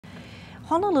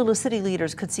Honolulu city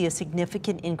leaders could see a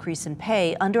significant increase in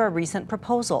pay under a recent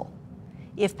proposal.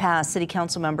 If passed, city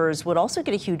council members would also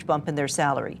get a huge bump in their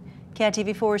salary.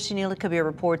 KITV4's Shanila Kabir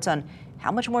reports on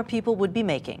how much more people would be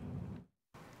making.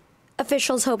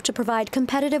 Officials hope to provide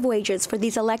competitive wages for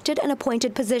these elected and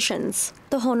appointed positions.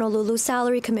 The Honolulu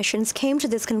Salary Commissions came to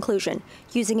this conclusion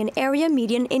using an area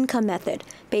median income method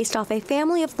based off a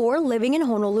family of 4 living in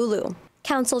Honolulu.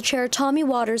 Council Chair Tommy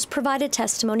Waters provided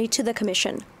testimony to the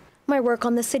commission. My work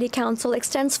on the City Council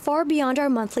extends far beyond our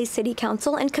monthly City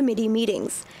Council and committee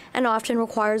meetings, and often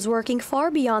requires working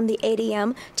far beyond the 8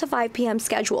 a.m. to 5 p.m.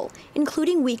 schedule,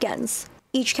 including weekends.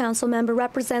 Each council member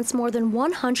represents more than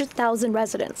 100,000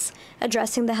 residents.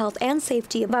 Addressing the health and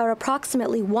safety of our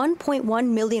approximately 1.1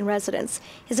 million residents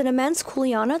is an immense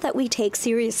kuleana that we take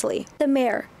seriously. The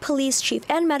mayor, police chief,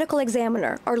 and medical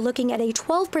examiner are looking at a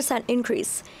 12%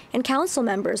 increase, and council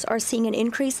members are seeing an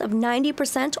increase of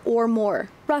 90% or more.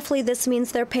 Roughly, this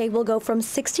means their pay will go from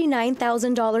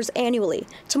 $69,000 annually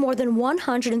to more than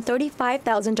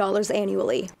 $135,000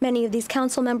 annually. Many of these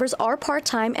council members are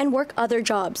part-time and work other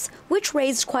jobs, which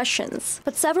raised questions.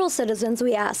 But several citizens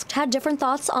we asked had different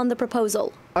thoughts on the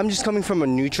proposal. I'm just coming from a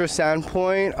neutral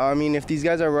standpoint. I mean, if these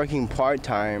guys are working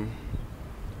part-time,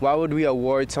 why would we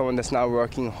award someone that's not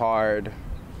working hard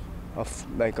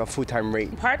like a full-time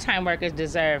rate? Part-time workers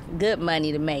deserve good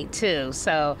money to make too,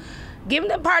 so give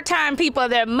the part-time people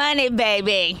their money,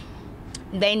 baby.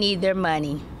 They need their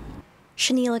money.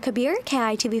 Shanila Kabir,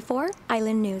 KITV4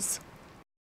 Island News.